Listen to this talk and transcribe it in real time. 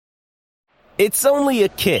It's only a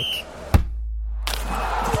kick,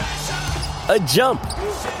 a jump,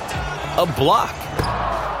 a block.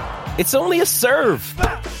 It's only a serve.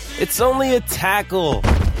 It's only a tackle,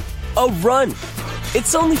 a run.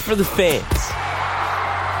 It's only for the fans.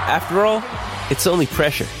 After all, it's only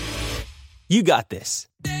pressure. You got this.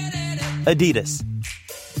 Adidas.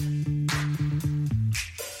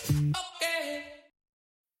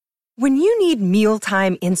 When you need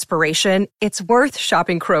mealtime inspiration, it's worth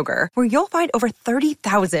shopping Kroger, where you'll find over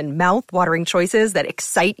 30,000 mouth-watering choices that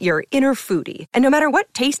excite your inner foodie. And no matter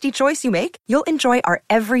what tasty choice you make, you'll enjoy our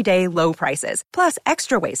everyday low prices, plus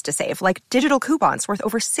extra ways to save, like digital coupons worth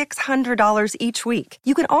over $600 each week.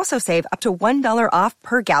 You can also save up to $1 off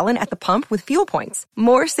per gallon at the pump with fuel points.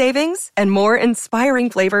 More savings and more inspiring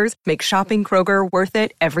flavors make shopping Kroger worth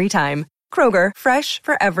it every time. Kroger, fresh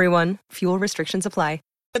for everyone. Fuel restrictions apply.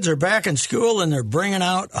 Kids are back in school and they're bringing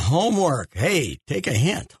out homework. Hey, take a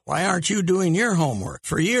hint. Why aren't you doing your homework?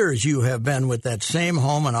 For years, you have been with that same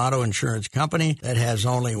home and auto insurance company that has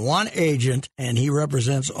only one agent, and he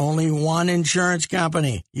represents only one insurance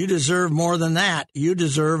company. You deserve more than that. You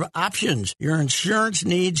deserve options. Your insurance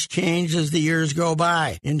needs change as the years go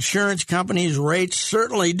by. Insurance companies' rates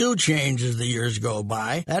certainly do change as the years go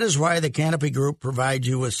by. That is why the Canopy Group provides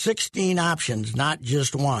you with 16 options, not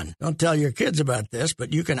just one. Don't tell your kids about this,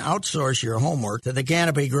 but you can outsource your homework to the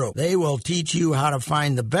Canopy Group. They will teach you how to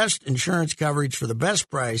find the best insurance coverage for the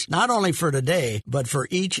best price, not only for today, but for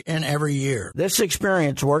each and every year. This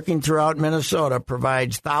experience working throughout Minnesota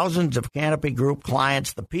provides thousands of Canopy Group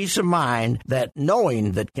clients the peace of mind that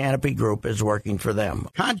knowing that Canopy Group is working for them.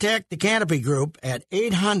 Contact the Canopy Group at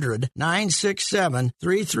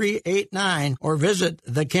 800-967-3389 or visit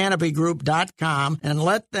thecanopygroup.com and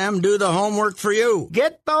let them do the homework for you.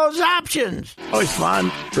 Get those options. Always fun.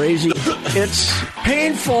 Crazy. It's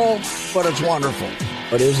painful, but it's wonderful.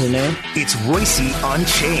 What is the name? It's Royce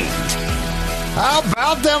Unchained. How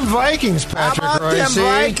about them Vikings, Patrick How about Royce? them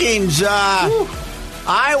Vikings?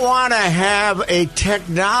 I want to have a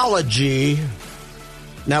technology.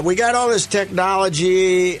 Now, we got all this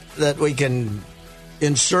technology that we can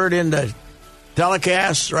insert into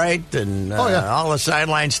telecasts, right? And all the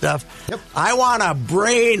sideline stuff. Yep. I want a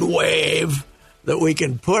brain wave that we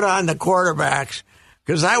can put on the quarterbacks,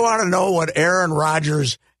 because I want to know what Aaron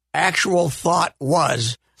Rodgers' actual thought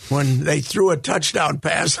was when they threw a touchdown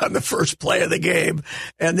pass on the first play of the game,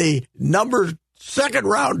 and the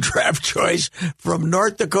second-round draft choice from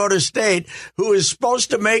North Dakota State, who is supposed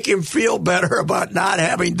to make him feel better about not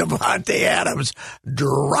having Devontae Adams,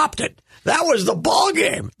 dropped it. That was the ball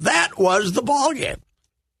game. That was the ball game.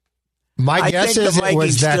 My guess is it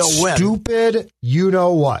was that stupid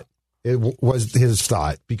you-know-what. It was his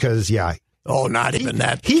thought, because, Oh, not even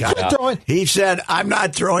that. He quit throwing. He said, I'm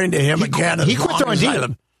not throwing to him again. He quit throwing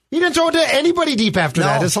deep. He didn't throw to anybody deep after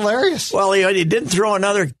that. It's hilarious. Well, he didn't throw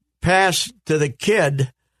another pass to the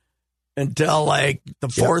kid until like the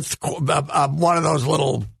fourth, one of those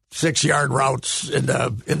little 6-yard routes in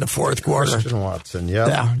the fourth quarter. Christian Watson,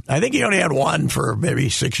 yeah. I think he only had one for maybe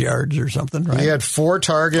 6 yards or something, right? He had 4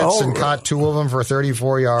 targets and caught 2 of them for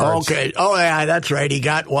 34 yards. Okay. Oh, yeah, that's right. He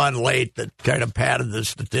got one late that kind of padded the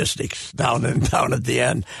statistics down at the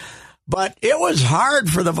end. But it was hard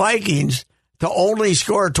for the Vikings to only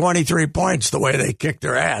score 23 points the way they kicked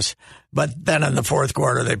their ass. But then in the fourth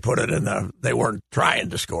quarter, they put it in they weren't trying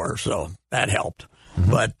to score, so that helped.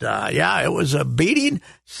 Mm-hmm. But, it was a beating.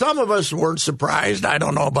 Some of us weren't surprised. I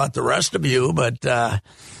don't know about the rest of you, but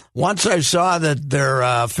once I saw that they're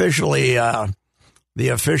officially that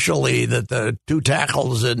the 2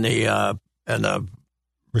 tackles and the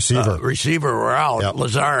receiver were out, yep.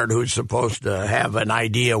 Lazard, who's supposed to have an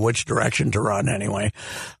idea which direction to run anyway,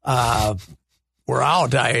 were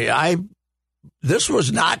out. This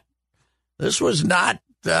was not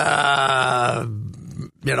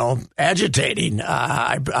agitating.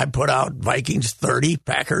 I put out Vikings 30,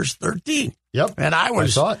 Packers 13. Yep. And I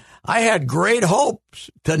had great hopes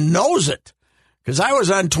to nose it, because I was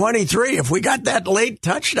on 23. If we got that late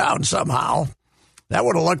touchdown somehow, that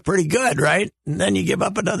would have looked pretty good, right? And then you give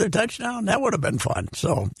up another touchdown. That would have been fun.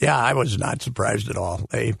 So, I was not surprised at all.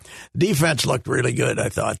 Defense looked really good, I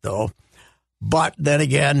thought, though. But then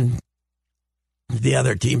again, the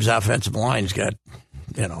other team's offensive line's got,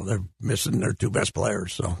 they're missing their 2 best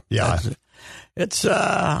players. So, it's,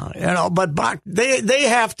 but they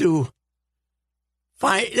have to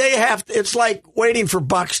find, it's like waiting for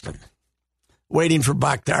Buxton. Waiting for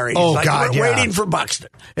Bakhtiari. Waiting for Buxton.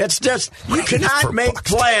 It's just, you cannot make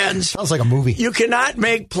plans. Sounds like a movie. You cannot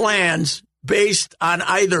make plans based on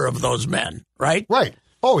either of those men, right? Right.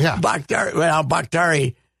 Oh, yeah.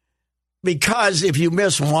 Bakhtiari, because if you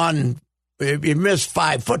miss one, if you miss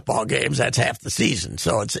 5 football games, that's half the season.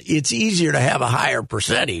 So it's easier to have a higher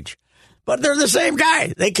percentage. But they're the same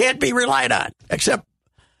guy. They can't be relied on, except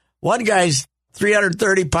one guy's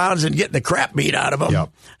 330 pounds and getting the crap beat out of him. Yep.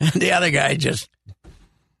 And the other guy just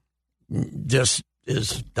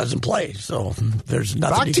doesn't play. So there's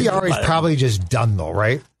nothing. Bakhtiari's probably just done, though,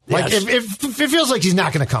 right? Like, Yes. if it feels like he's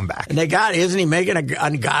not going to come back. And isn't he making an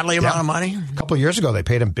ungodly amount of money? A couple of years ago, they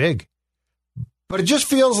paid him big. But it just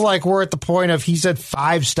feels like we're at the point of he's had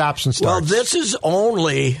 5 stops and starts. Well,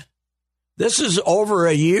 this is over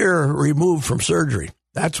a year removed from surgery.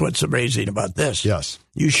 That's what's amazing about this. Yes.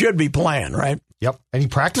 You should be playing, right? Yep. And he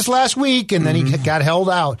practiced last week, and then he got held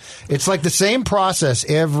out. It's like the same process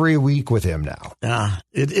every week with him now. Yeah.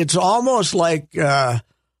 It's almost like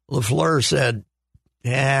LaFleur said,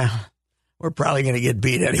 yeah, we're probably going to get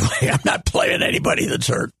beat anyway. I'm not playing anybody that's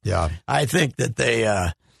hurt. Yeah. I think that they,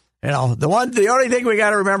 the only thing we got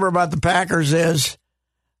to remember about the Packers is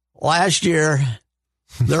last year,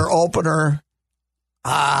 their opener,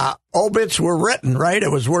 obits were written, right? It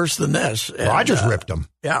was worse than this. Rodgers ripped them.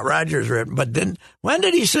 Yeah, Rodgers ripped. But then, when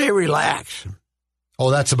did he say relax? Oh,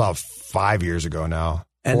 that's about 5 years ago now.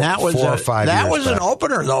 And that was 4 or 5 years that was back. an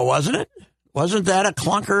opener, though, wasn't it? Wasn't that a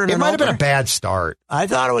clunker? It might have been a bad start. I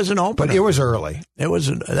thought it was an opener, but it was early. That was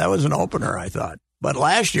an opener, I thought. But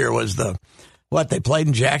last year was they played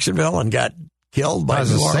in Jacksonville and got killed by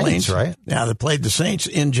New Orleans, Saints, right? Yeah, they played the Saints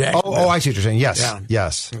in Jacksonville. Oh, I see what you're saying. Yes, yeah.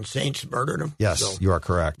 Yes. And Saints murdered them. Yes, so. You are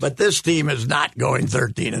correct. But this team is not going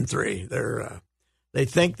 13-3. They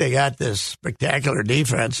think they got this spectacular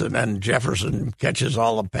defense, and then Jefferson catches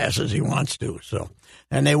all the passes he wants to. So,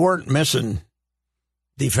 and they weren't missing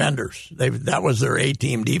defenders. That was their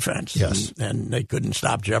A-team defense. Yes, and they couldn't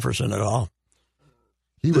stop Jefferson at all.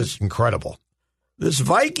 He was incredible. This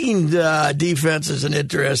Viking defense is an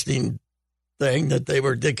interesting thing that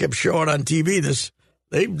they kept showing on TV.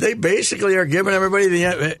 They basically are giving everybody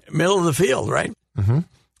the middle of the field, right? Mm-hmm.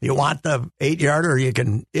 You want the 8-yarder,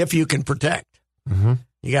 if you can protect. Mm-hmm.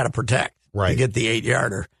 You got to protect to get the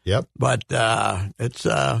 8-yarder. Yep. But it's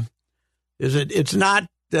not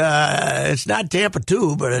Tampa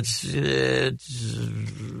 2, but it's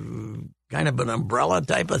kind of an umbrella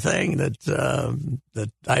type of thing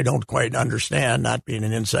that I don't quite understand, not being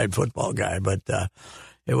an inside football guy. But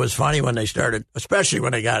it was funny when they started, especially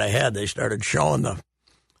when they got ahead, they started showing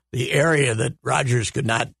the area that Rodgers could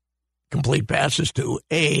not complete passes to.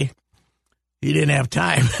 A, he didn't have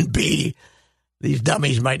time, and B, these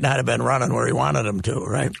dummies might not have been running where he wanted them to,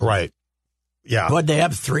 right? Right. Yeah. But they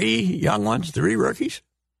have 3 young ones, 3 rookies?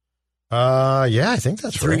 Yeah, I think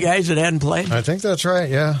that's 3 right. guys that hadn't played? I think that's right,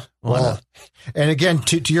 yeah. Well, and again,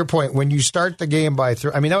 to your point, when you start the game by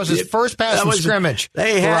 3, I mean, that was his first pass in scrimmage for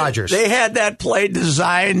Rodgers. They had that play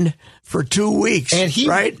designed for 2 weeks. And he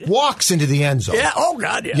walks into the end zone. Yeah, oh,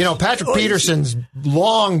 God, yeah. You know, Patrick Peterson's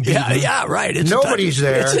long beaten. Yeah, right. Nobody's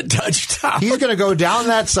there. It's a touchdown. He's going to go down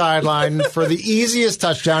that sideline for the easiest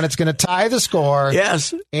touchdown. It's going to tie the score.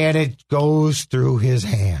 Yes. And it goes through his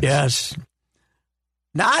hands. Yes.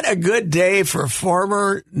 Not a good day for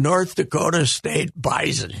former North Dakota State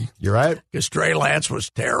Bison. You're right. Because Trey Lance was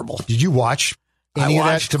terrible. Did you watch any of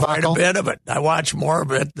that debacle? Quite a bit of it. I watched more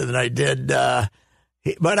of it than I did.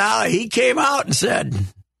 But he came out and said,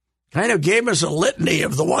 kind of gave us a litany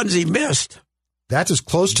of the ones he missed. That's as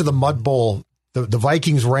close to the Mud Bowl, the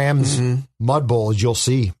Vikings-Rams Mud Bowl as you'll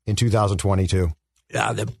see in 2022.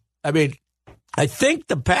 Yeah, I think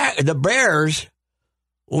the Bears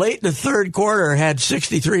late in the third quarter had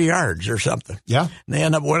 63 yards or something. Yeah. And they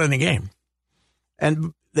end up winning the game.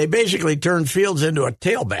 And they basically turned Fields into a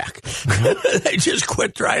tailback. They just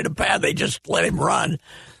quit trying to pass. They just let him run.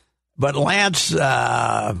 But Lance, they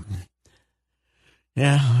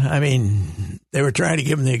were trying to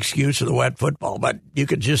give him the excuse of the wet football, but you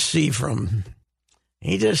could just see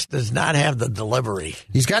he just does not have the delivery.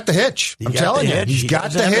 He's got the hitch. I'm telling you. He's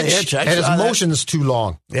got the hitch, and his motion's too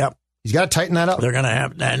long. Yep. He's got to tighten that up. They're going to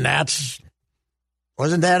have, and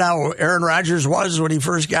wasn't that how Aaron Rodgers was when he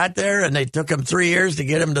first got there? And they took him 3 years to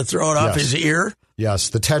get him to throw it off his ear? Yes,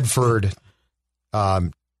 the Tedford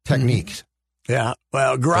technique. Yeah,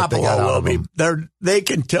 well, Garoppolo will be. They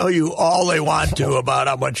can tell you all they want to about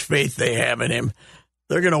how much faith they have in him.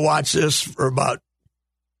 They're going to watch this for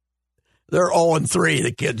they're 0-3,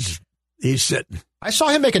 the kids. He's sitting. I saw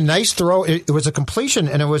him make a nice throw. It was a completion,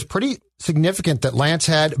 and it was pretty significant that Lance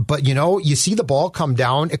had. But, you see the ball come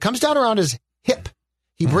down. It comes down around his hip.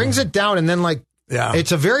 He brings it down, and then,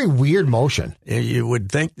 it's a very weird motion. You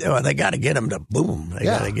would think they got to get him to boom. They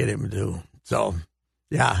got to get him to. So,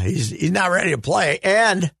 yeah, he's not ready to play.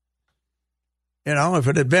 And, if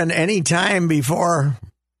it had been any time before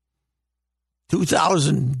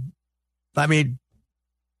 2000,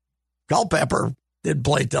 Culpepper didn't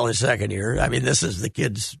play till his second year. I mean, this is the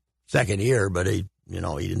kid's second year, but he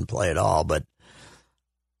didn't play at all. But,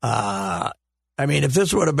 if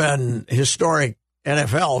this would have been historic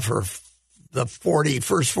NFL for the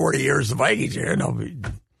first 40 years the Vikings here,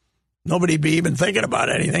 nobody'd be even thinking about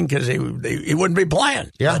anything because he wouldn't be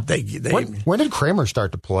playing. Yeah. But when did Kramer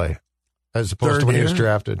start to play as opposed to when he was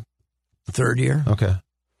drafted? Third year. Okay.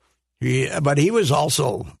 But he was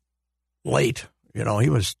also late. He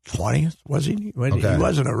was 20th, was he? Okay. He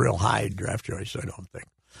wasn't a real high draft choice, I don't think.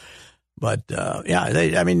 But,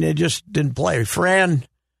 they just didn't play. Fran,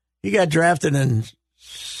 he got drafted in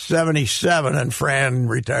 77, and Fran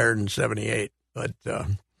retired in 78. But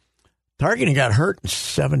Tarkenton got hurt in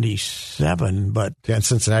 77. But in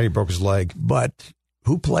Cincinnati, broke his leg. But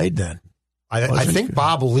who played then? I think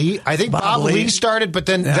Bob Lee. I think Bob Lee started, but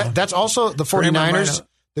then that's also the 49ers.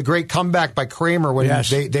 The great comeback by Kramer when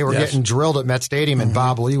they were getting drilled at Met Stadium, and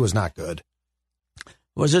Bob Lee was not good.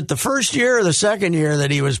 Was it the first year or the second year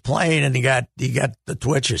that he was playing and he got the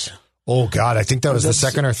twitches? Oh God, I think that was the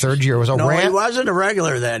second or third year. It was he wasn't a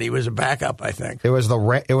regular then. He was a backup, I think. It was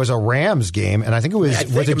a Rams game, and I think it was it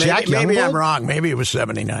Jack Youngblood? Maybe I'm wrong. Maybe it was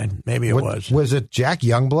 79. Maybe it was. Was it Jack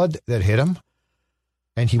Youngblood that hit him?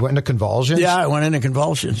 And he went into convulsions? Yeah, I went into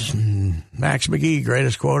convulsions. Max McGee,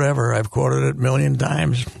 greatest quote ever. I've quoted it a million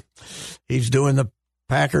times. He's doing the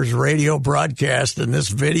Packers radio broadcast, and this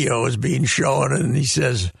video is being shown, and he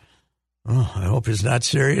says, "Oh, I hope it's not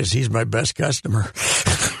serious. He's my best customer."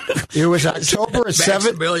 It was October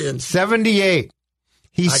 78.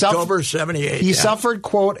 October 78. He suffered,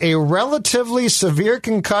 quote, a relatively severe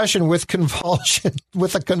concussion with a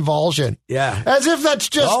convulsion. Yeah. As if that's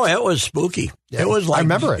just... Oh, it was spooky. Yeah, it was like, I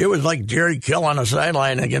remember it. It was like Jerry Kill on a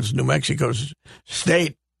sideline against New Mexico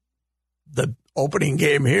State, the opening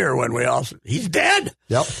game here when he's dead.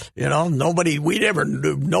 Yep. Nobody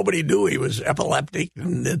knew he was epileptic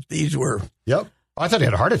and that these were... Yep. I thought he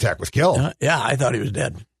had a heart attack with Kill. I thought he was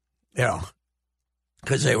dead.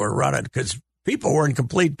 Because they were running, because people were in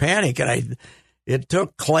complete panic, and it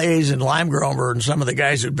took Clays and Limegrover and some of the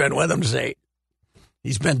guys who'd been with him to say,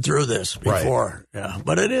 he's been through this before. Right. Yeah,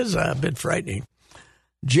 but it is a bit frightening.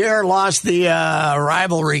 Jer lost the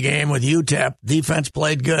rivalry game with UTEP. Defense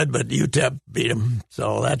played good, but UTEP beat them.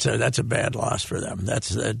 So that's a bad loss for them. That's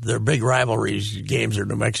their big rivalries games are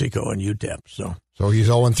New Mexico and UTEP. So he's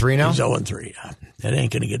 0-3 now? He's 0-3. Yeah. It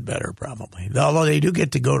ain't going to get better probably. Although they do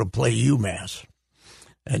get to go to play UMass.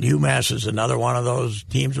 And UMass is another one of those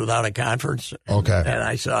teams without a conference. Okay. And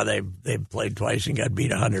I saw they played twice and got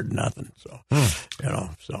beat 100-0.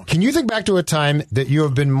 So Can you think back to a time that you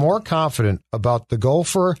have been more confident about the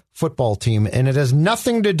Gopher football team, and it has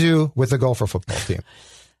nothing to do with the Gopher football team?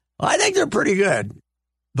 Well, I think they're pretty good,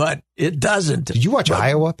 but it doesn't. Did you watch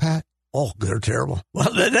Iowa, Pat? Oh, they're terrible.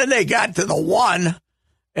 Well, then they got to the one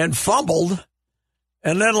and fumbled.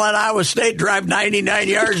 And then let Iowa State drive 99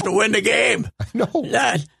 yards to win the game. I know.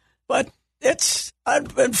 Yeah, but it's,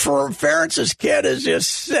 and for Ferentz's kid is just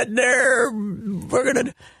sitting there.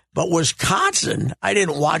 But Wisconsin, I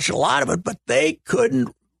didn't watch a lot of it, but they couldn't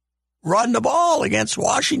run the ball against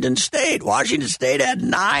Washington State. Washington State had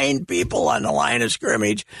 9 people on the line of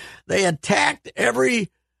scrimmage. They attacked every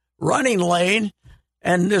running lane,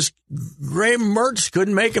 and this Graham Mertz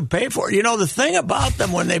couldn't make them pay for it. The thing about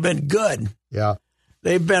them when they've been good. Yeah.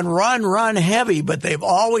 They've been run heavy, but they've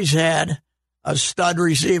always had a stud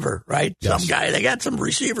receiver, right? Yes. Some guy. They got some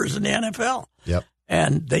receivers in the NFL. Yep.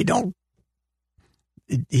 And they don't.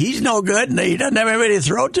 He's no good, and he doesn't have anybody to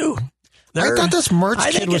throw to. I thought this Mertz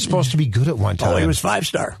kid was supposed to be good at one time. Oh, he was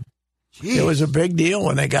 5-star. Jeez. It was a big deal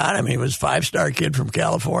when they got him. He was 5-star kid from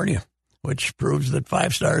California, which proves that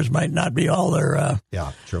 5 stars might not be all their.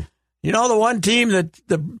 Yeah, true. The one team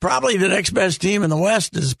that probably the next best team in the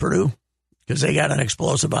West is Purdue. Because they got an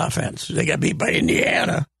explosive offense. They got beat by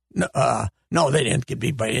Indiana. No, they didn't get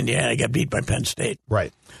beat by Indiana. They got beat by Penn State.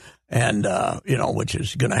 Right. And, which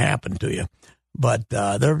is going to happen to you. But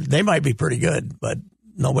they might be pretty good, but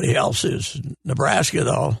nobody else is. Nebraska,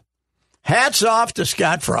 though, hats off to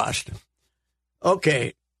Scott Frost.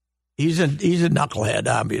 Okay, he's a knucklehead,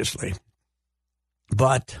 obviously.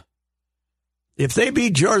 But if they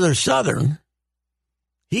beat Georgia Southern,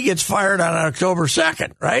 he gets fired on October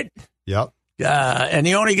 2nd, right? Yep. And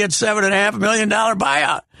he only gets $7.5 million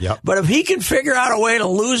buyout. Yep. But if he can figure out a way to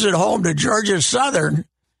lose at home to Georgia Southern,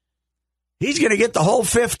 he's going to get the whole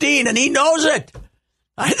 15, and he knows it.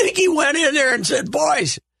 I think he went in there and said,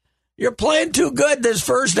 boys, you're playing too good this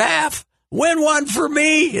first half. Win one for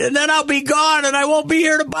me, and then I'll be gone, and I won't be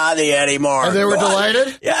here to bother you anymore. And they were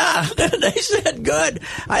delighted? Yeah, they said good.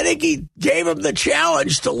 I think he gave him the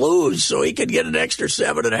challenge to lose so he could get an extra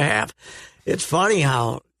 7.5. It's funny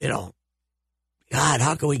how, God,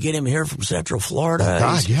 how can we get him here from Central Florida? Oh,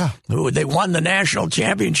 God, yeah. They won the national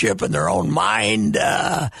championship in their own mind,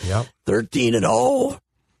 13-0,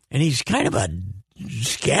 and he's kind of a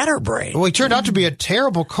scatterbrain. Well, he turned out to be a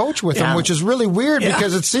terrible coach with him, which is really weird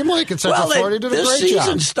because it seemed like in Central Florida did a great job. This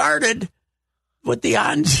season started with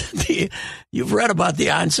you've read about the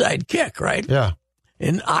onside kick, right? Yeah.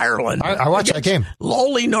 In Ireland. I watched that game.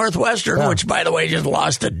 Lowly Northwestern, which, by the way, just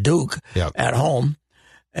lost to Duke at home.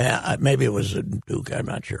 Maybe it was Duke, I'm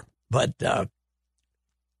not sure. But, they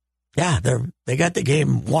got the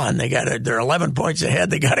game won. They're 11 points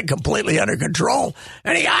ahead. They got it completely under control.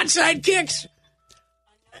 And he onside kicks.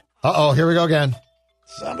 Uh-oh, here we go again.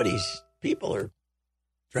 Somebody's people are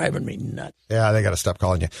driving me nuts. Yeah, they got to stop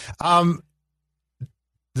calling you.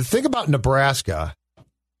 The thing about Nebraska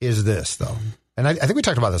is this, though, and I think we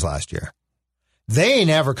talked about this last year. They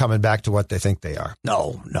ain't ever coming back to what they think they are.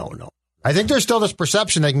 No. I think there's still this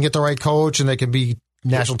perception they can get the right coach and they can be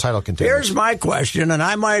national title contenders. Here's my question, and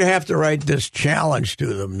I might have to write this challenge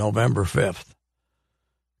to them November 5th.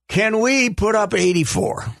 Can we put up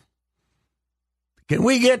 84? Can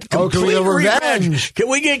we get complete revenge? Can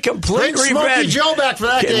we get complete revenge? Smokey Joe back for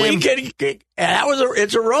that game.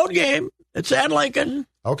 It's a road game. It's at Lincoln.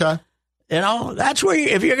 Okay. That's where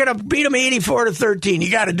if you're going to beat them 84-13, you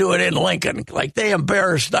got to do it in Lincoln. Like they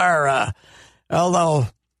embarrassed although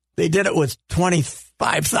they did it with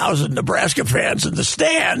 25,000 Nebraska fans in the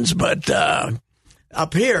stands, but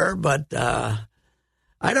up here. But I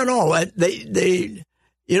don't know.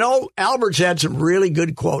 Albert's had some really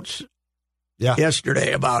good quotes.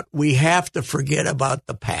 Yesterday about we have to forget about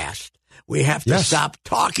the past. We have to stop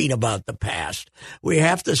talking about the past. We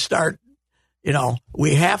have to start,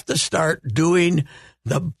 doing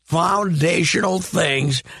the foundational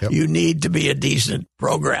things you need to be a decent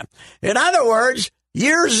program. In other words,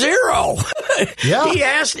 year zero.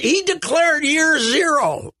 He declared year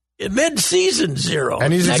zero. Mid-season zero.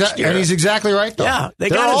 And he's exactly right, though. Yeah.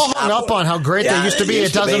 They're all hung up on how great they used to be.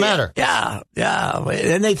 It doesn't matter. Yeah.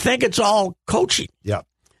 And they think it's all coaching. Yeah.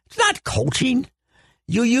 It's not coaching.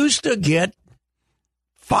 You used to get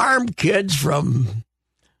farm kids from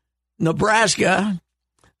Nebraska,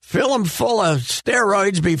 fill them full of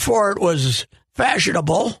steroids before it was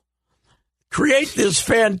fashionable, create this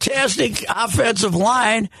fantastic offensive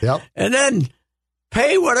line, and then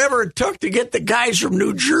pay whatever it took to get the guys from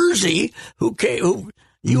New Jersey who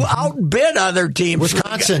you outbid other teams.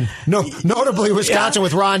 Wisconsin, notably Wisconsin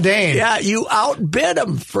with Ron Dane. Yeah, you outbid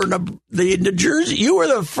them for the New Jersey. You were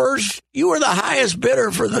the highest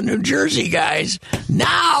bidder for the New Jersey guys.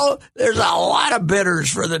 Now there's a lot of bidders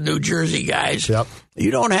for the New Jersey guys. Yep.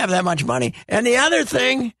 You don't have that much money. And the other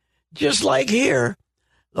thing, just like here,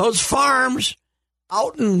 those farms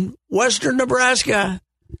out in western Nebraska,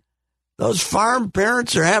 those farm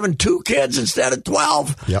parents are having 2 kids instead of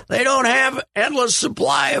 12. Yep. They don't have endless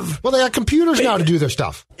supply of... Well, they got computers now to do their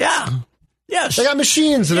stuff. Yeah. Yes. They got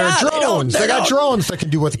machines that are drones. They got drones that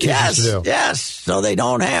can do what the kids used to do. Yes. So they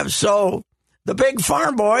don't have... So the big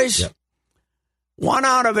farm boys, 1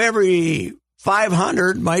 out of every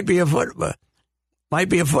 500 might be a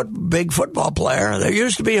big football player. There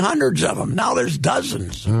used to be hundreds of them. Now there's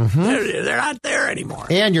dozens. Mm-hmm. They're not there anymore.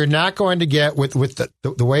 And you're not going to get, with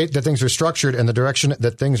the way that things are structured and the direction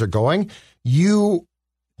that things are going,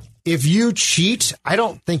 if you cheat, I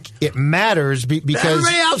don't think it matters because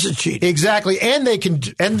everybody else is cheating. Exactly. And they can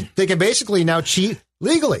basically now cheat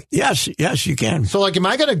legally. Yes, you can. So am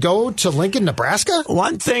I going to go to Lincoln, Nebraska?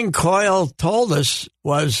 One thing Coyle told us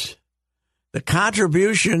was the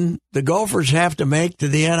contribution the Gophers have to make to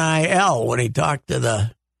the NIL when he talked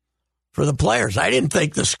to for the players. I didn't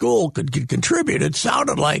think the school could contribute. It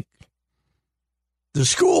sounded like the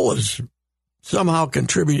school was somehow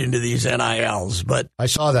contributing to these NILs, but I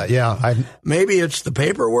saw that. Yeah, maybe it's the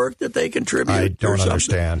paperwork that they contribute. I don't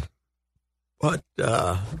understand. But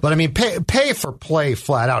I mean, pay for play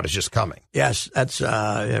flat out is just coming. Yes, that's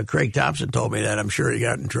Craig Thompson told me that. I'm sure he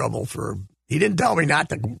got in trouble he didn't tell me not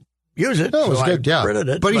to use it. No, it was good, yeah.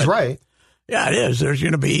 It, but he's right. Yeah, it is. There's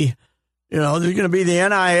going to be, the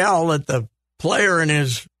NIL that the player and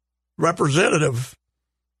his representative,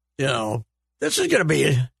 this is going to be,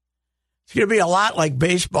 it's going to be a lot like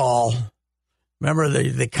baseball. Remember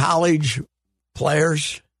the college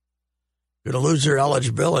players going to lose their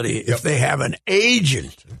eligibility if they have an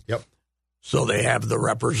agent. Yep. So they have the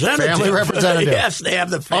representative. Family representative. Yes, they have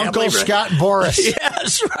the family. Uncle Scott Boris.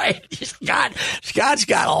 Yes, right. Scott's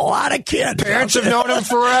got a lot of kids. Parents have known him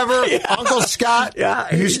forever. Yeah. Uncle Scott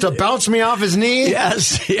used to bounce me off his knee.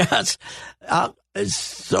 Yes.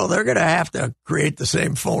 So they're going to have to create the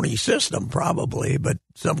same phony system probably, but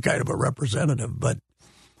some kind of a representative. But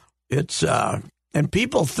it's and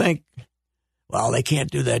people think, well, they can't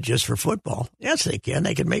do that just for football. Yes, they can.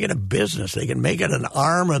 They can make it a business. They can make it an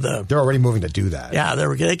arm of the... They're already moving to do that. Yeah,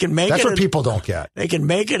 they can make That's it... what people don't get. They can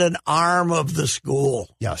make it an arm of the school.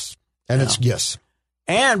 Yes. And it's... Yes.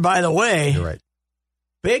 And, by the way... You're right.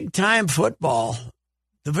 Big-time football,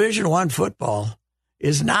 Division I football,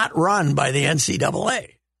 is not run by the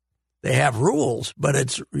NCAA. They have rules, but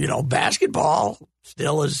it's, basketball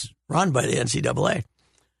still is run by the NCAA.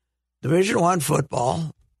 Division I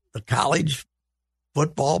football, the college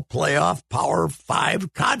football playoff Power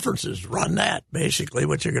 5 conferences run that, basically,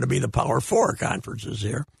 which are going to be the Power 4 conferences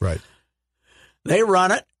here. Right. They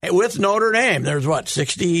run it with Notre Dame. There's,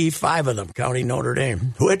 65 of them, counting Notre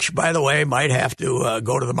Dame, which, by the way, might have to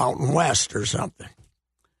go to the Mountain West or something.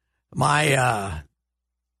 I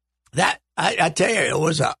tell you, it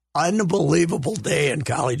was an unbelievable day in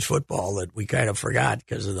college football that we kind of forgot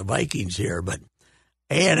because of the Vikings here, but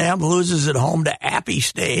A&M loses at home to Appy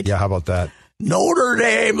State. Yeah, how about that? Notre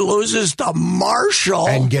Dame loses to Marshall.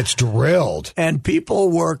 And gets drilled. And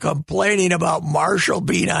people were complaining about Marshall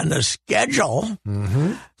being on the schedule.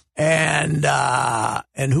 Mm-hmm. And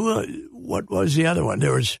what was the other one?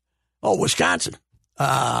 There was, Wisconsin.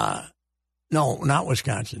 No, not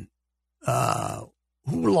Wisconsin.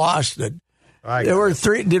 Who lost it? There were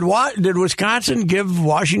three. Did Wisconsin give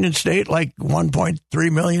Washington State like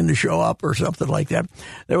 $1.3 million to show up or something like that?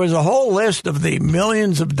 There was a whole list of the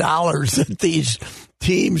millions of dollars that these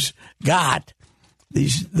teams got.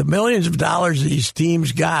 The millions of dollars these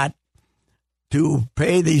teams got to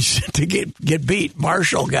pay these to get beat.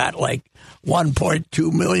 Marshall got like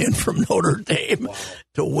 $1.2 million from Notre Dame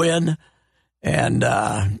to win, and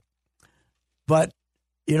but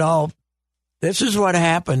this is what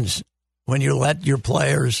happens when you let your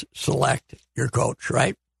players select your coach,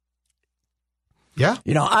 right? Yeah.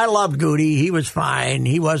 I loved Goody. He was fine.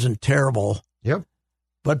 He wasn't terrible. Yep.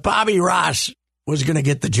 But Bobby Ross was going to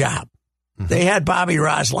get the job. Mm-hmm. They had Bobby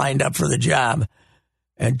Ross lined up for the job.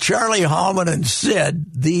 And Charlie Hallman and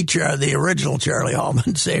Sid, the original Charlie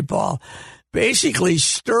Hallman, St. Paul, basically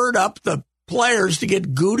stirred up the players to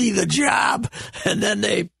get Goody the job. And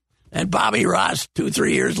then Bobby Ross,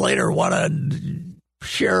 2-3 years later, won a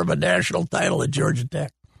share of a national title at Georgia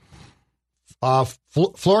Tech.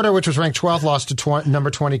 Florida, which was ranked 12th, lost to number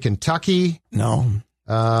 20 Kentucky. No,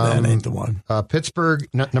 that ain't the one. Pittsburgh,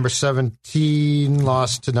 number 17,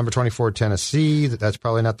 lost to number 24 Tennessee. That's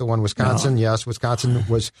probably not the one. Wisconsin, no. Yes, Wisconsin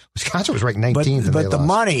was ranked 19th. But the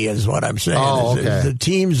money is what I'm saying. Oh, okay. The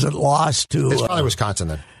teams that lost to it's probably Wisconsin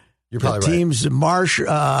then. You're probably right. Teams A&M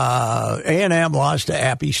lost to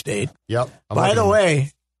Appy State. Yep. By the way,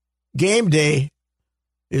 game day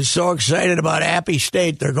is so excited about Appy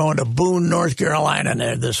State, they're going to Boone, North Carolina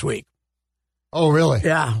there this week. Oh, really?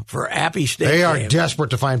 Yeah, for Appy State. They are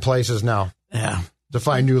desperate to find places now. Yeah. To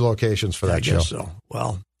find new locations for that show. I guess so.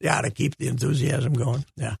 Well, yeah, to keep the enthusiasm going.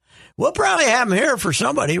 Yeah. We'll probably have them here for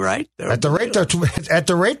somebody, right? At the rate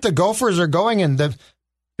the Gophers are going in the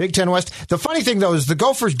Big Ten West. The funny thing, though, is the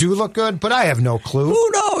Gophers do look good, but I have no clue. Who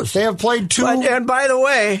knows? They have played two and by the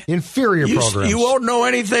way, inferior programs. You won't know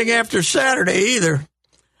anything after Saturday either.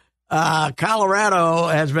 Colorado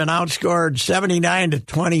has been outscored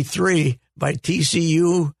 79-23 by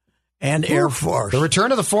TCU and Air Force. The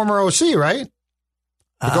return of the former OC, right?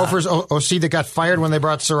 The Gophers OC that got fired when they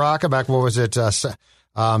brought Soraka back. What was it?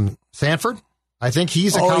 Sanford? I think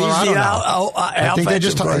he's at Colorado now. I think they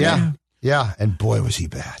just yeah. And boy, was he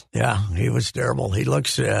bad. Yeah, he was terrible. He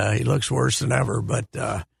looks worse than ever. But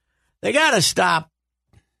they got to stop.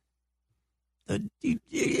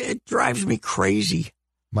 It drives me crazy.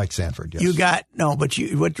 Mike Sanford, yes.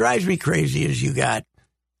 What drives me crazy is you got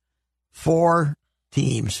 4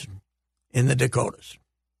 teams in the Dakotas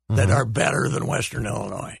that are better than Western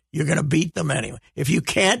Illinois. You're going to beat them anyway. If you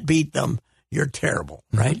can't beat them, you're terrible,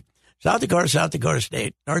 right? Mm-hmm. South Dakota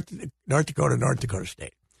State, North Dakota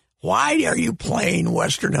State. Why are you playing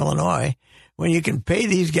Western Illinois when you can pay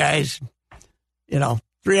these guys,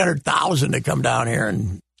 $300,000 to come down here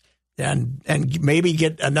and maybe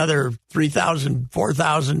get another 3,000,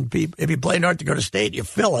 4,000 people. If you play North Dakota State, you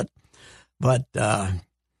fill it. But it's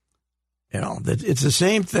the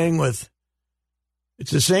same thing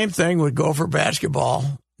with Gopher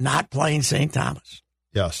basketball not playing St. Thomas.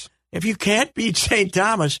 Yes. If you can't beat St.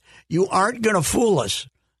 Thomas, you aren't going to fool us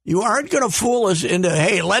You aren't going to fool us into,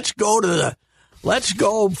 hey, let's go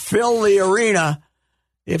fill the arena.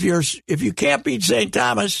 If you can't beat St.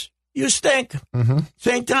 Thomas, you stink. Mm-hmm.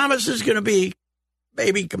 St. Thomas is going to be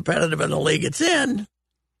maybe competitive in the league it's in,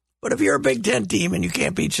 but if you're a Big Ten team and you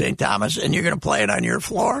can't beat St. Thomas and you're going to play it on your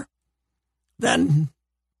floor, then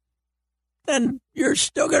you're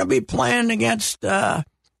still going to be playing against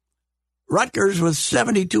Rutgers with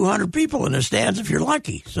 7,200 people in the stands if you're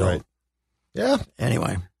lucky. So, right. Yeah.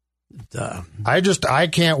 Anyway. I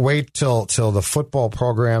can't wait till the football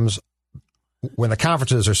programs, when the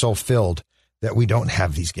conferences are so filled that we don't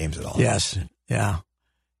have these games at all. Yes, yeah,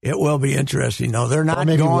 it will be interesting. No, they're not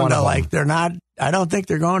going to they're not. I don't think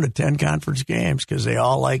they're going to 10 conference games because they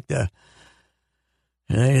all like to.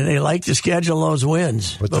 They like to schedule those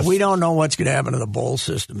wins, but we don't know what's going to happen to the bowl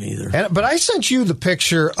system either. But I sent you the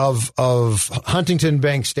picture of Huntington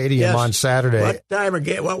Bank Stadium on Saturday. What time of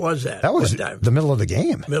game? What was that? That was the middle of the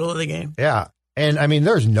game. Middle of the game. Yeah, and I mean,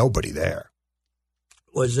 there's nobody there.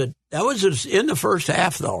 Was it? That was in the first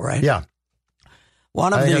half, though, right? Yeah.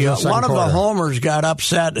 One of the homers got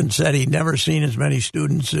upset and said he'd never seen as many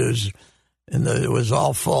students it was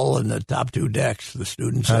all full in the top 2 decks, the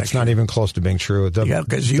student section. That's not even close to being true. The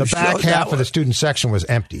back half of the student section was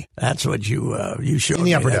empty. That's what you showed in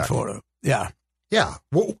the upper me that deck. photo. Yeah. Yeah.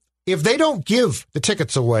 Well, if they don't give the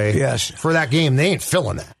tickets away for that game, they ain't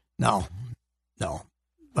filling that. No.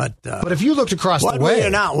 But if you looked across the way.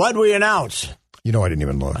 What'd we announce? You know, I didn't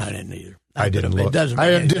even look. I didn't either. I didn't look.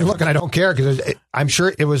 I didn't look, and I don't care because I'm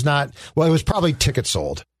sure it was not. Well, it was probably tickets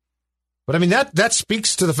sold. But I mean, that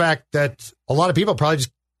speaks to the fact that a lot of people probably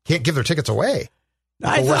just can't give their tickets away.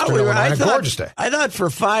 I thought for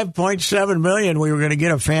 $5.7 million we were going to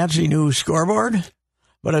get a fancy new scoreboard,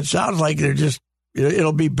 but it sounds like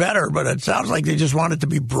it'll be better. But it sounds like they just want it to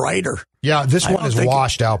be brighter. Yeah, this one is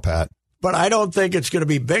washed out, Pat. But I don't think it's going to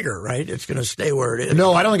be bigger, right? It's going to stay where it is.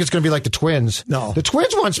 No, I don't think it's going to be like the Twins. No, the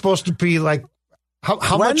Twins one's supposed to be like.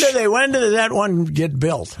 When did that one get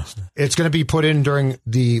built? It's going to be put in during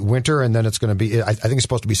the winter, and then it's going to be. I think it's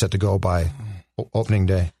supposed to be set to go by opening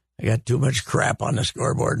day. I got too much crap on the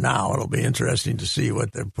scoreboard now. It'll be interesting to see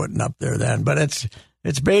what they're putting up there then. But it's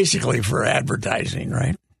basically for advertising,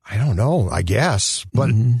 right? I don't know. I guess,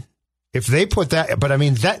 but if they put that, but I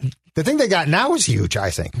mean that the thing they got now is huge.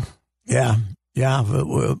 I think. Yeah. They got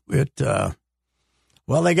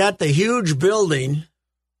the huge building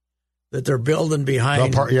that they're building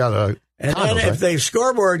behind. And then if the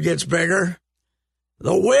scoreboard gets bigger,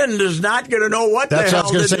 the wind is not going to know what the hell to do. That's what I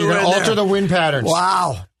was going to say. You're going to alter the wind patterns.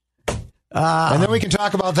 Wow. And then we can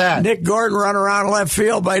talk about that. Nick Gordon running around left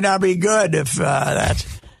field might not be good if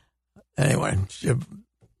that's. Anyway,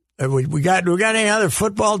 we got any other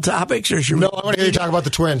football topics, or should we? No, I want to hear you talk about the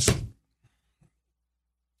Twins.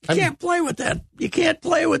 You can't play with that. You can't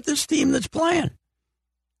play with this team that's playing.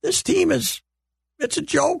 This team it's a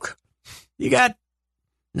joke. You got,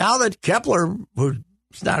 now that Kepler, who's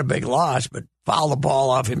not a big loss, but fouled the ball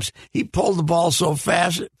off him. He pulled the ball so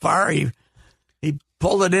far, he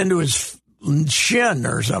pulled it into his shin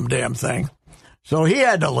or some damn thing. So he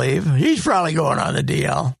had to leave. He's probably going on the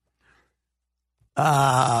DL.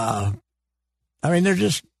 I mean, they're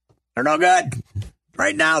no good.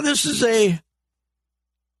 Right now, they're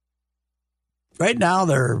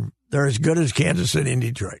as good as Kansas City and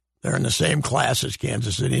Detroit. They're in the same class as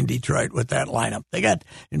Kansas City and Detroit with that lineup.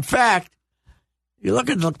 In fact, you look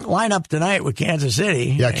at the lineup tonight with Kansas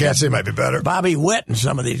City. Yeah, Kansas City might be better. Bobby Witt and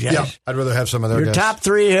some of these guys. Yeah, I'd rather have some of their guys. Your top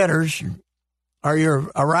 3 hitters are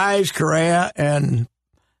your Arise, Correa, and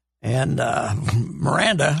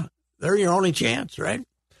Miranda. They're your only chance, right?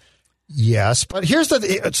 Yes, but here's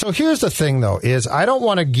the thing, though, is I don't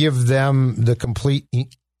want to give them the complete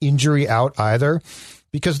injury out either,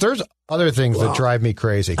 because there's other things that drive me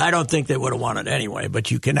crazy. I don't think they would have won it anyway,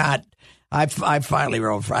 but you cannot. I finally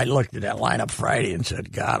I looked at that lineup Friday and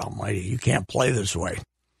said, God almighty, you can't play this way.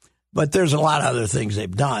 But there's a lot of other things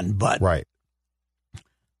they've done, but right.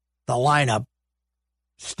 The lineup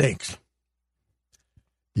stinks.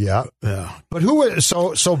 Yeah. But who would,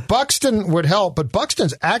 so Buxton would help, but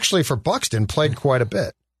Buxton's actually, for Buxton, played quite a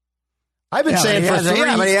bit. I've been saying for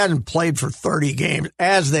 3 but he hasn't played for 30 games.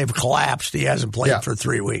 As they've collapsed, he hasn't played for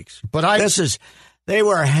 3 weeks. But they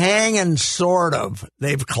were hanging sort of.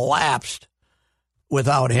 They've collapsed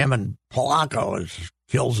without him, and Polanco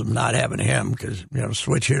kills them not having him because,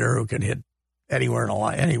 switch hitter who can hit anywhere in the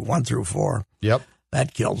line, any 1 through 4. Yep.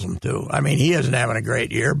 That kills him too. I mean, he isn't having a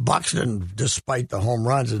great year. Buxton, despite the home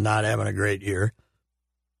runs, is not having a great year.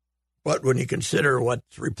 But when you consider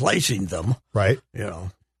what's replacing them, right?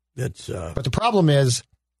 It's. But the problem is,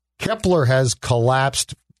 Kepler has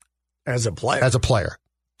collapsed as a player.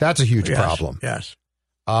 That's a huge problem. Yes.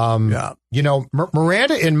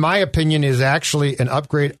 Miranda, in my opinion, is actually an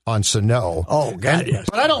upgrade on Sano. Oh, God, yes.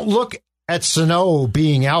 But I don't look at Sano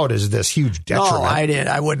being out as this huge detriment. No, I did.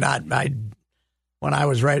 I would not. When I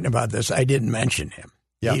was writing about this, I didn't mention him.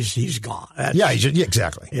 Yep. He's gone.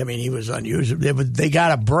 Exactly. I mean, he was unusable. They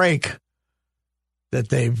got a break that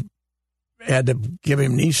they had to give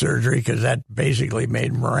him knee surgery because that basically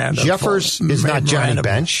made Miranda. Jeffers is not Johnny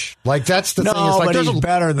Bench. Like, that's the thing. It's like, but he's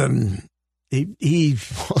better than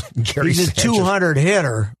he's a 200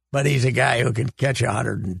 hitter, but he's a guy who can catch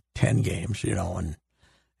 110 games, and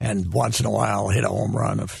once in a while hit a home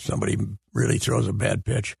run if somebody really throws a bad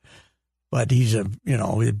pitch. But he's a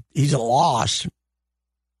loss.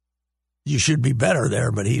 You should be better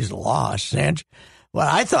there, but he's a loss. Well,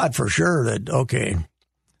 I thought for sure that,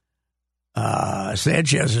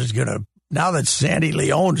 Sanchez is going to, now that Sandy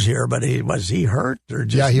Leon's here, but was he hurt or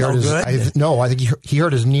just he hurt good? I think he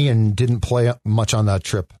hurt his knee and didn't play much on that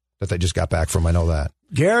trip that they just got back from. I know that.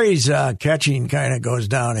 Gary's catching kind of goes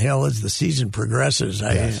downhill as the season progresses.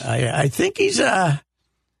 Yes. I think he's an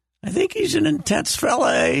intense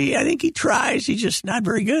fella. I think he tries. He's just not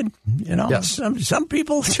very good. Yes. Some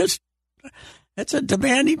people just, it's a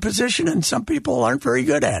demanding position, and some people aren't very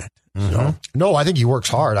good at it. Mm-hmm. So. No, I think he works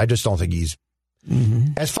hard. I just don't think he's,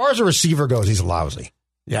 as far as a receiver goes, he's lousy.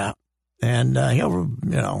 Yeah. And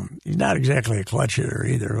he's not exactly a clutch hitter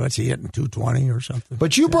either. What's he hitting, 220 or something?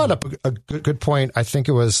 But you brought up a good point. I think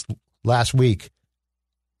it was last week.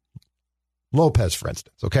 Lopez, for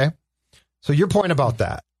instance. Okay. So your point about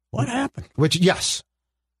that. What happened? Which, yes.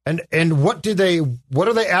 And what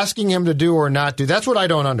are they asking him to do or not do? That's what I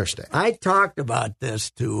don't understand. I talked about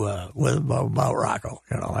this about Rocco,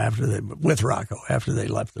 with Rocco after they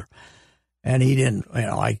left there. And he didn't,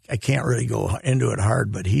 I can't really go into it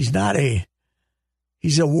hard, but he's a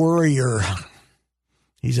worrier.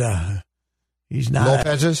 He's not.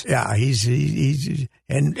 Lopez's? Yeah,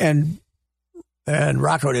 and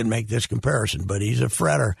Rocco didn't make this comparison, but he's a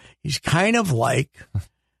fretter. He's kind of like,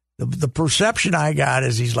 the perception I got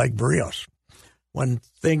is he's like Berríos. When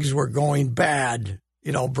things were going bad,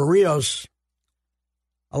 Berríos,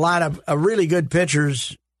 a lot of really good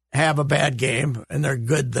pitchers have a bad game and they're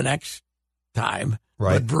good the next time.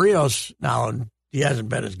 Right. But Berríos, now he hasn't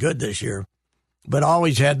been as good this year, but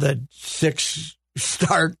always had the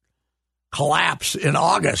 6-start collapse in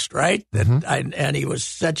August, right? Mm-hmm. And he was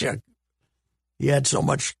he had so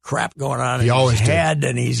much crap going on in his head,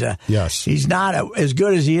 and yes. He's not as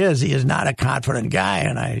good as he is not a confident guy,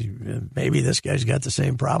 and maybe this guy's got the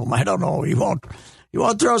same problem. I don't know. He won't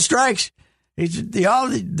throw strikes.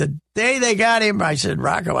 The day they got him, I said,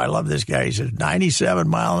 Rocco, I love this guy. He said,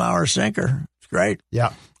 97-mile-an-hour sinker. It's great.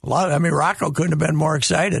 Yeah. Rocco couldn't have been more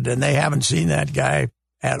excited, and they haven't seen that guy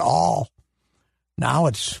at all. Now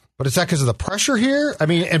But is that because of the pressure here? I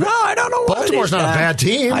mean, no, I don't know. Baltimore's not a bad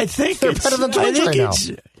team. I think they're better than Twins right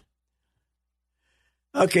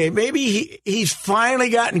now. Okay, maybe he's finally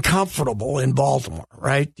gotten comfortable in Baltimore,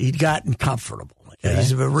 right? He'd gotten comfortable. Okay.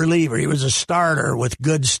 He's a reliever. He was a starter with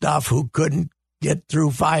good stuff who couldn't get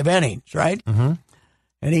through 5 innings, right? Mm-hmm.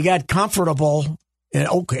 And he got comfortable. And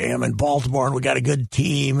I'm in Baltimore, and we got a good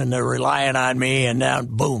team, and they're relying on me, and now,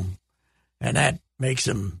 boom. And that makes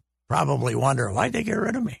him probably wonder, why'd they get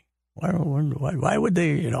rid of me? Why would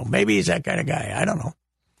they, maybe he's that kind of guy. I don't know.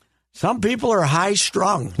 Some people are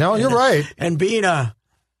high-strung. No, you're right. And being an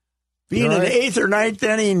 8th or 9th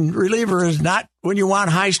inning reliever is not when you want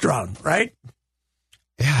high-strung, right?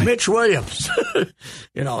 Yeah. Mitch Williams.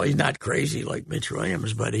 He's not crazy like Mitch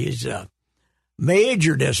Williams, but he's a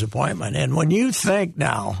major disappointment. And when you think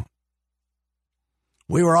now,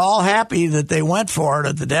 we were all happy that they went for it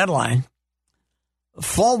at the deadline.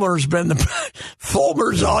 Fulmer's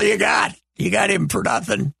all you got. You got him for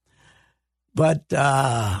nothing. But,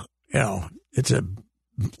 it's a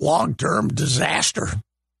long-term disaster.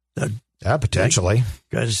 Potentially.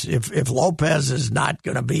 Because if Lopez is not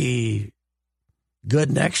going to be good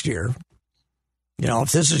next year,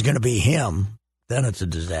 if this is going to be him, then it's a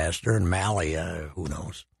disaster. And Malley, who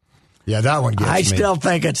knows? Yeah, that one gets me. I still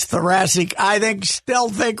think it's thoracic. Still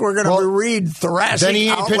think we're going to read thoracic. Then he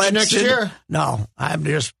ain't pitching next year? No, I have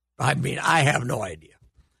no idea.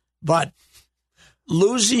 But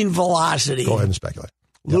losing velocity. Go ahead and speculate.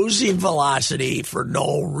 Yep. Losing velocity for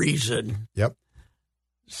no reason. Yep.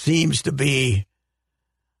 Seems to be,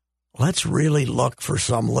 let's really look for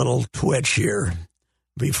some little twitch here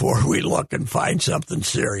before we look and find something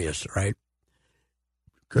serious, right?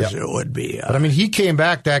 Because it would be. But, he came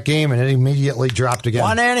back that game and it immediately dropped again.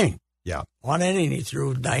 1 inning. Yeah. 1 inning. He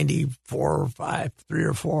threw 94 or 5, 3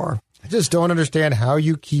 or 4. I just don't understand how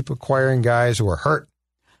you keep acquiring guys who are hurt.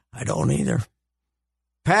 I don't either.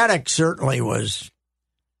 Paddock certainly was.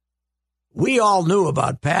 We all knew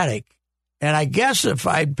about Paddock, and I guess if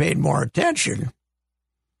I'd paid more attention,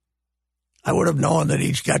 I would have known that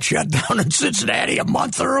he got shut down in Cincinnati a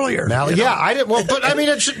month earlier. Now, I didn't. Well, but I mean,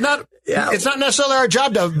 it's not. Yeah. It's not necessarily our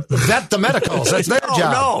job to vet the medicals. That's their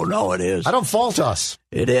job. No, it is. I don't fault us.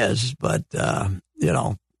 It is, but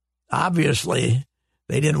obviously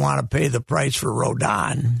they didn't want to pay the price for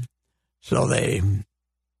Rodon, so they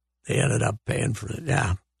ended up paying for it.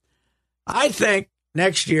 Yeah, I think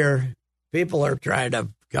next year people are trying to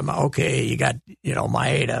come. Okay, you got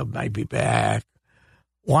Maeda might be back.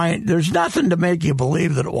 There's nothing to make you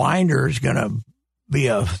believe that Winder is going to be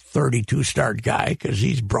a 32-start guy because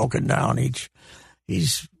he's broken down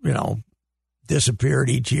he's disappeared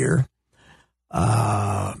each year.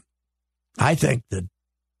 I think that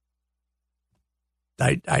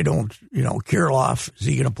I don't, Kirilloff, is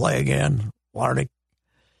he going to play again? Lardick.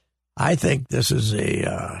 I think this is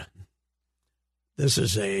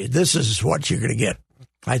what you're going to get.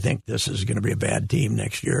 I think this is going to be a bad team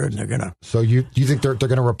next year, and they're going to. So you think they're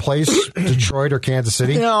going to replace Detroit or Kansas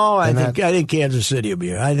City? No, I think Kansas City will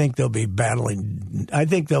be. I think they'll be battling. I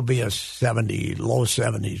think they'll be a low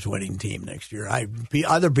 70s winning team next year.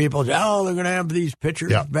 Other people say, they're going to have these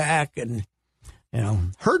pitchers back, and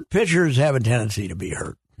hurt pitchers have a tendency to be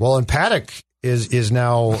hurt. Well, and Paddock is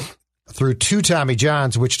now through 2 Tommy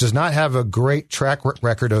Johns, which does not have a great track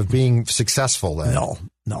record of being successful. Then.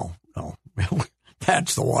 No.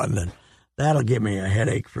 That's the one that'll give me a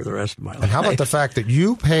headache for the rest of my life. And how about the fact that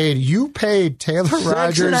you paid Taylor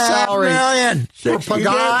Rogers' salary for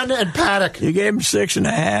Pagan and Paddock? You gave him $6.5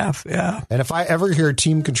 million. Yeah. And if I ever hear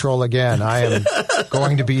team control again, I am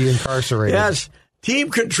going to be incarcerated. Yes.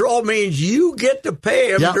 Team control means you get to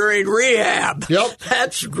pay him during rehab. Yep.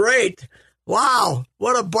 That's great. Wow.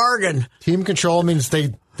 What a bargain. Team control means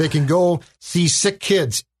they can go see sick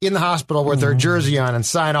kids in the hospital with their jersey on and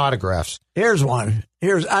sign autographs. Here's one.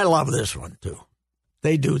 I love this one, too.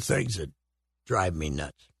 They do things that drive me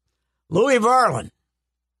nuts. Louis Varland.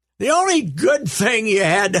 The only good thing you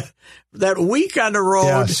had that week on the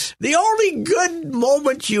road, the only good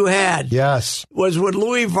moment you had was when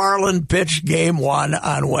Louis Varland pitched game 1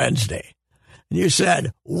 on Wednesday. And you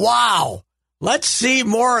said, wow, let's see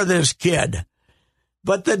more of this kid.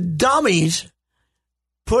 But the dummies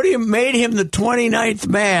made him the 29th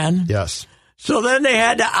man. Yes. So then they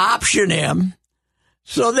had to option him.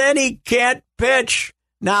 So then he can't pitch.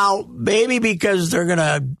 Now, maybe because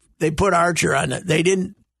they put Archer on it. They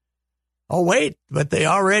didn't. Oh, wait, but they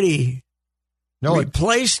already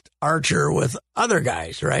replaced Archer with other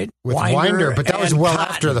guys, right? With Winder, but that was well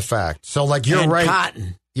Cotton. After the fact. So, you're right.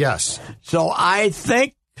 Cotton. Yes. So I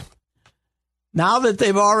think now that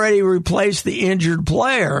they've already replaced the injured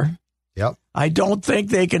player, I don't think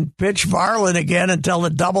they can pitch Varland again until the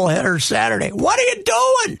doubleheader Saturday. What are you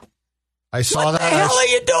doing? I saw that. What the hell are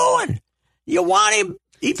you doing? You want him?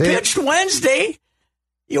 He pitched Wednesday.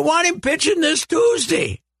 You want him pitching this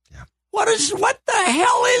Tuesday? Yeah. What the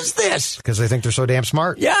hell is this? Because they think they're so damn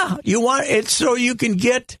smart. Yeah, you want it so you can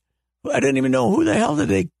get. I didn't even know who the hell did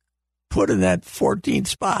they put in that 14th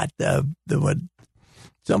spot.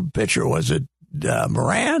 Some pitcher, was it?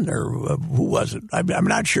 Moran or who was it? I'm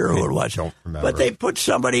not sure who it was. Don't remember. But they put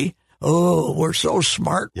somebody, we're so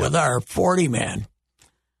smart with our 40 man.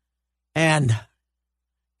 And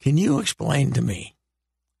can you explain to me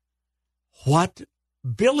what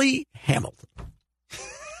Billy Hamilton?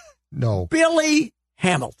 No. Billy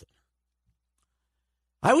Hamilton.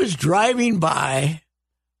 I was driving by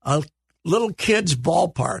a little kid's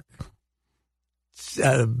ballpark,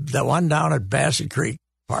 the one down at Bassett Creek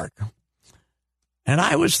Park. And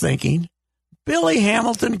I was thinking, Billy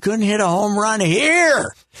Hamilton couldn't hit a home run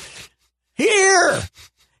here.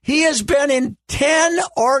 He has been in 10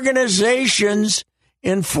 organizations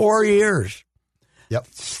in 4 years. Yep.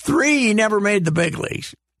 3, he never made the big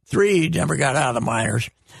leagues. 3, he never got out of the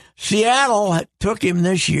minors. Seattle took him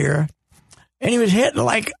this year, and he was hitting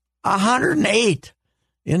 108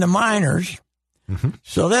 in the minors. Mm-hmm.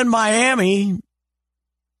 So then Miami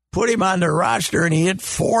put him on their roster, and he hit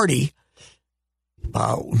 40.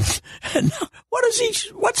 And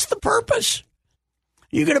what's the purpose?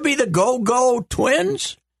 You going to be the go-go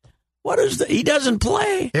Twins? He doesn't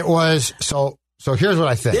play. It was, so here's what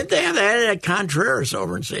I think. Didn't they have that Contreras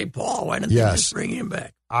over in St. Paul? Why didn't they just bring him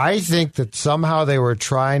back? I think that somehow they were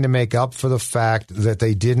trying to make up for the fact that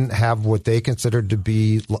they didn't have what they considered to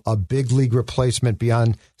be a big league replacement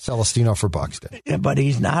beyond Celestino for Buxton. Yeah, but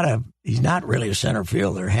he's not really a center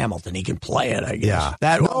fielder, Hamilton. He can play it, I guess.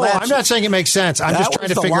 Yeah. I'm not saying it makes sense. I'm just trying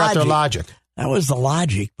to figure out their logic. That was the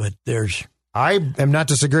logic, but there's I am not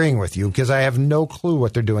disagreeing with you because I have no clue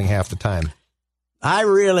what they're doing half the time. I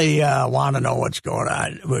really want to know what's going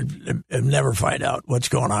on. Would never find out what's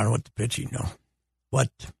going on with the pitching. No, what?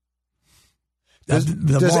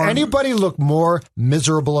 Does anybody look more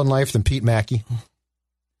miserable in life than Pete Mackey?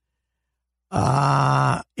 You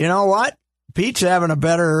know what? Pete's having a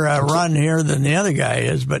better run here than the other guy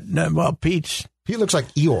is, but Pete looks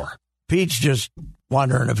like Eeyore. Pete's just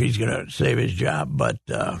wondering if he's going to save his job. But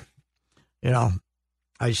I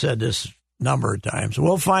said this number of times.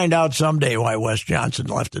 We'll find out someday why Wes Johnson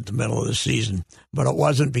left at the middle of the season, but it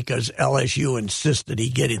wasn't because LSU insisted he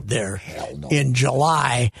get it there in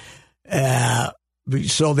July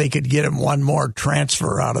so they could get him one more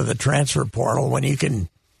transfer out of the transfer portal. When you can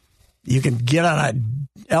get on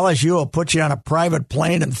LSU will put you on a private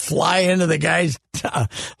plane and fly into the guy's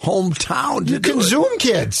hometown. You can Zoom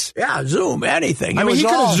kids. Yeah, Zoom anything. I mean, he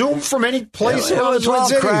could have Zoomed from any place. It was all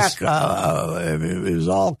crap. It was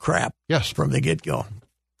all crap. Yes, from the get-go.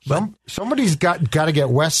 Somebody's got to get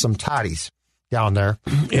Wes some toddies down there.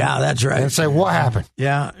 Yeah, that's right. And say, what happened?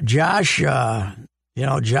 Yeah, Josh.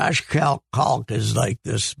 Josh Kalk is like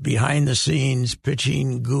this behind-the-scenes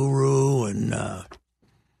pitching guru and.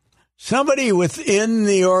 Somebody within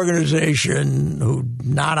the organization who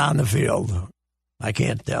not on the field, I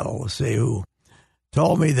can't say who,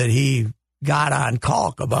 told me that he got on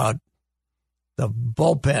Kalk about the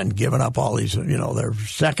bullpen giving up all these, they're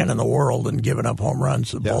second in the world and giving up home runs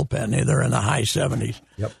to the bullpen. They're in the high 70s.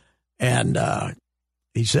 Yep. And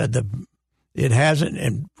he said that it hasn't,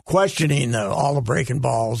 and questioning all the breaking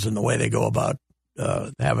balls and the way they go about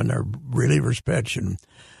having their relievers pitch. And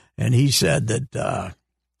he said that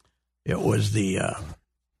it was the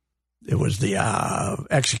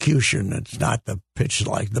execution. It's not the pitch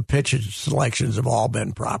the pitch selections have all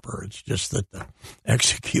been proper. It's just that the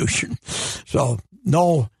execution. So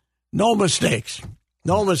no mistakes.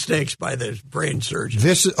 No mistakes by the brain surgeon.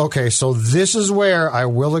 So this is where I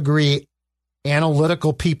will agree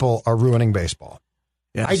analytical people are ruining baseball.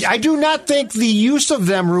 Yes. I do not think the use of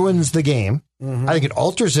them ruins the game. Mm-hmm. I think it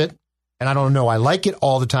alters it, and I don't know. I like it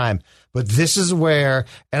all the time. But this is where,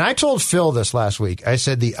 and I told Phil this last week, I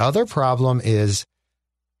said the other problem is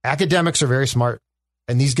academics are very smart,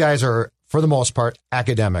 and these guys are, for the most part,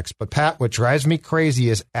 academics. But, Pat, what drives me crazy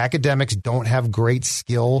is academics don't have great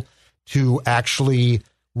skill to actually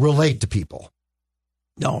relate to people.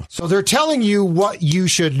 No. So they're telling you what you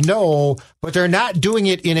should know, but they're not doing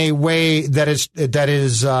it in a way that is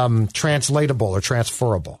translatable or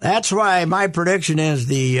transferable. That's why my prediction is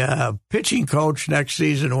the pitching coach next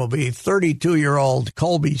season will be 32-year-old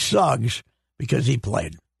Colby Suggs because he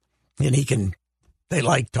played. And they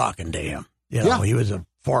like talking to him. He was a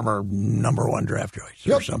former number 1 draft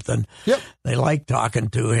choice or something. Yep. They like talking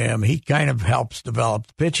to him. He kind of helps develop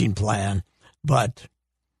the pitching plan, but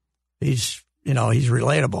he's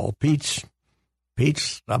relatable. Pete's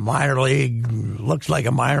a minor league, looks like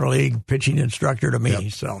a minor league pitching instructor to me.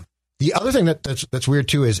 Yep. So the other thing that's weird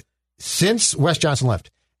too is since Wes Johnson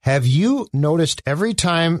left, have you noticed every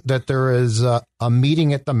time that there is a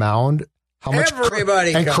meeting at the mound, how much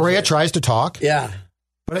everybody and Correa tries to talk? Yeah,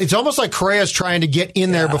 but it's almost like Correa's trying to get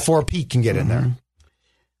in there before Pete can get in there.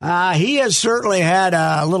 He has certainly had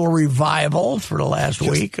a little revival for the last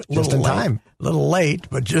week. Just in time. A little late,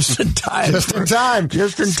 but just in time. Just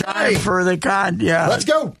in time for the con. Yeah. Let's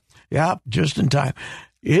go. Yeah, just in time.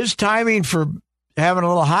 His timing for having a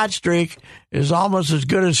little hot streak is almost as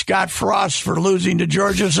good as Scott Frost for losing to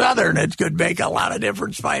Georgia Southern. It could make a lot of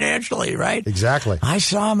difference financially, right? Exactly. I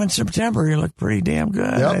saw him in September. He looked pretty damn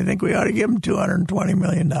good. Yep. I think we ought to give him $220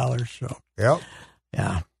 million. So,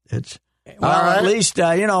 yeah, it's... Well, at least,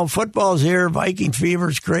 football's here. Viking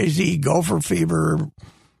fever's crazy. Gopher fever,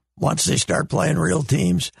 once they start playing real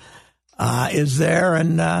teams, is there.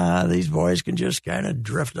 And these boys can just kind of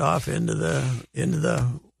drift off into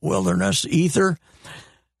the wilderness ether.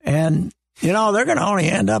 And, they're going to only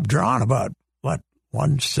end up drawing about,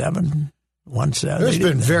 1-7? There's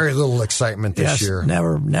been very little excitement this year.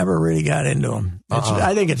 Never really got into them.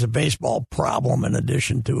 I think it's a baseball problem in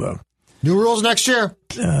addition to new rules next year.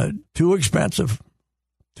 Too expensive.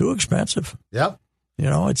 Yep.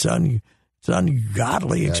 It's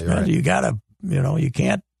ungodly expensive. Right. You gotta, you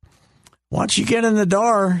can't. Once you get in the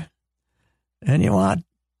door, and you want,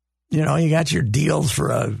 you got your deals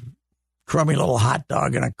for a crummy little hot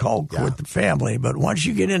dog and a Coke with the family. But once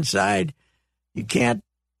you get inside, you can't.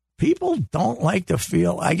 People don't like to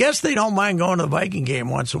feel. I guess they don't mind going to the Viking game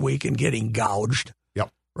once a week and getting gouged.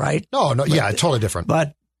 Yep. Right. No. Totally different.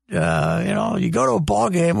 But. You go to a ball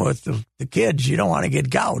game with the kids, you don't want to get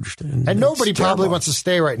gouged. And nobody probably wants to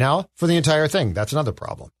stay right now for the entire thing. That's another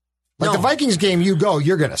problem. Like the Vikings game, you go,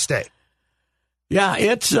 you're going to stay. Yeah,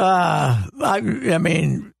 it's, I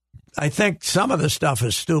mean, I think some of the stuff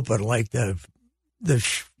is stupid, like the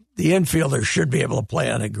infielders should be able to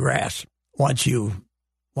play on the grass once you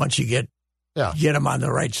get them on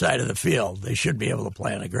the right side of the field. They should be able to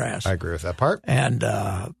play on the grass. I agree with that part. And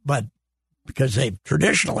but because they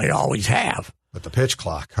traditionally always have. But the pitch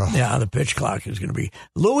clock. Oh. Yeah, the pitch clock is going to be.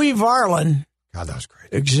 Louis Varland. God, that was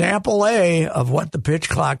great. Example A of what the pitch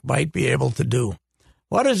clock might be able to do.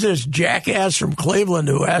 What is this jackass from Cleveland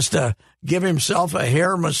who has to give himself a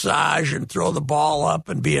hair massage and throw the ball up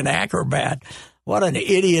and be an acrobat? What an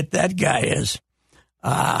idiot that guy is.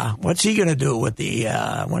 What's he going to do with the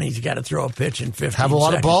when he's got to throw a pitch in 15 Have a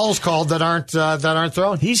lot seconds? of balls called that aren't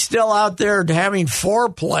thrown. He's still out there having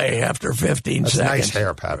foreplay after 15 That's seconds. Nice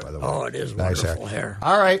hair, Pat, by the way. Oh, it is nice wonderful hair.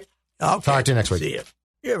 All right. Okay. Talk to you next week. See you.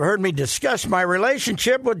 You have heard me discuss my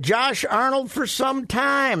relationship with Josh Arnold for some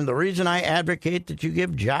time. The reason I advocate that you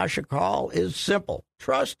give Josh a call is simple.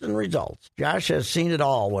 Trust and results. Josh has seen it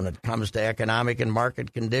all when it comes to economic and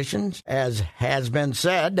market conditions. As has been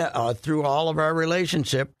said, through all of our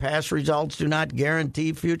relationship, past results do not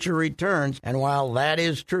guarantee future returns. And while that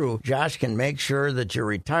is true, Josh can make sure that your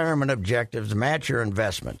retirement objectives match your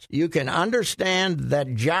investments. You can understand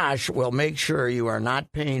that Josh will make sure you are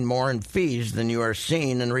not paying more in fees than you are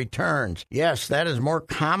seeing in returns. Yes, that is more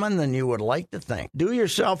common than you would like to think. Do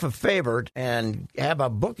yourself a favor and have a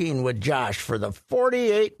booking with Josh for the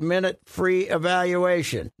 48-minute free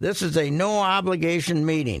evaluation. This is a no-obligation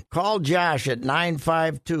meeting. Call Josh at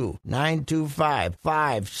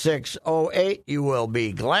 952-925-5608. You will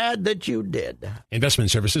be glad that you did.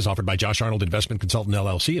 Investment services offered by Josh Arnold Investment Consultant,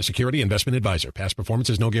 LLC, a security investment advisor. Past performance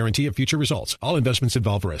is no guarantee of future results. All investments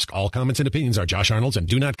involve risk. All comments and opinions are Josh Arnold's and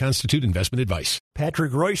do not constitute investment advice.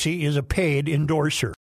 Patrick Royce is a paid endorser.